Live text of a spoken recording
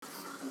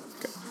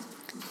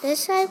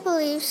This I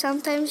believe.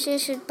 Sometimes you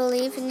should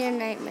believe in your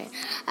nightmare.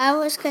 I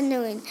was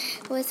canoeing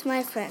with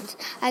my friends.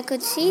 I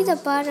could see the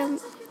bottom.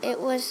 It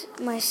was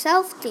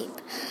myself deep.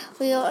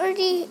 We were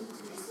already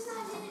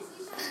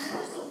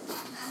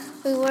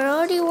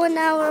 1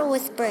 hour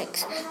with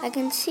breaks. I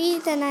can see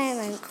the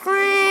island.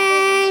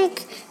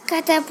 Crank!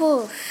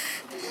 Catapult!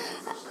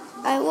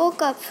 I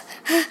woke up.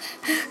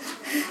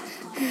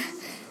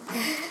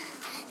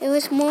 It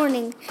was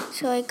morning,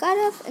 so I got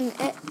up and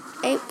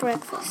ate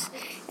breakfast.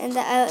 And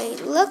I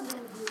looked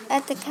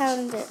at the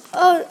calendar.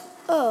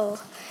 Oh,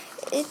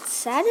 it's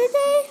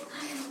Saturday?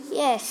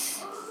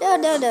 Yes. No.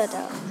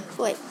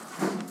 Wait.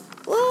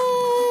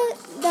 What?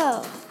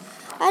 No.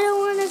 I don't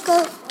want to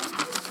go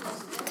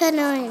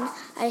canoeing.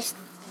 I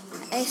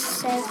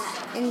said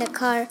in the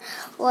car.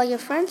 Well, your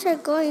friends are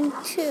going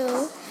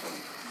to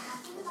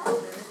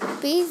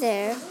be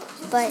there,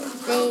 but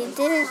they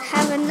didn't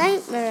have a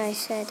nightmare, I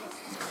said.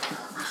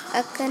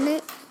 A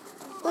canoe?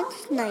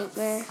 What's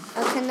nightmare?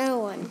 A canoe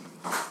one.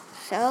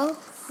 So?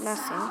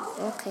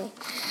 Nothing. Okay.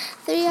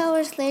 3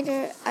 hours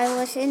later, I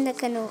was in the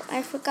canoe.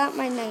 I forgot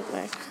my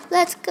nightmare.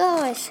 Let's go,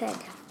 I said.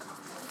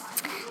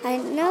 I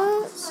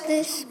know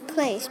this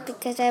place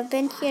because I've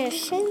been here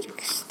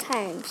 6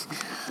 times.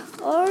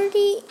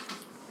 I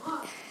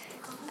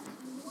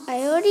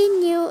already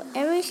knew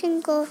every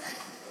single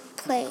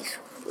place.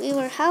 We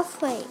were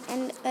halfway,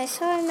 and I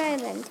saw an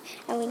island,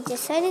 and we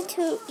decided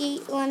to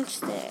eat lunch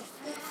there.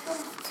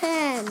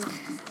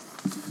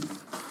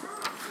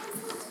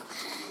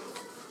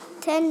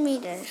 10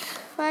 meters,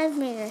 5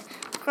 meters,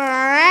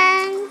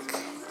 crank,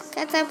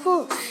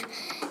 catapult.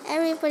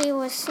 Everybody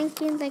was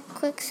sinking like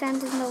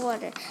quicksand in the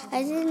water.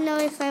 I didn't know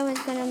if I was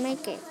going to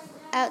make it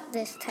out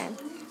this time.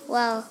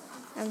 Well,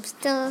 I'm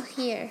still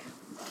here.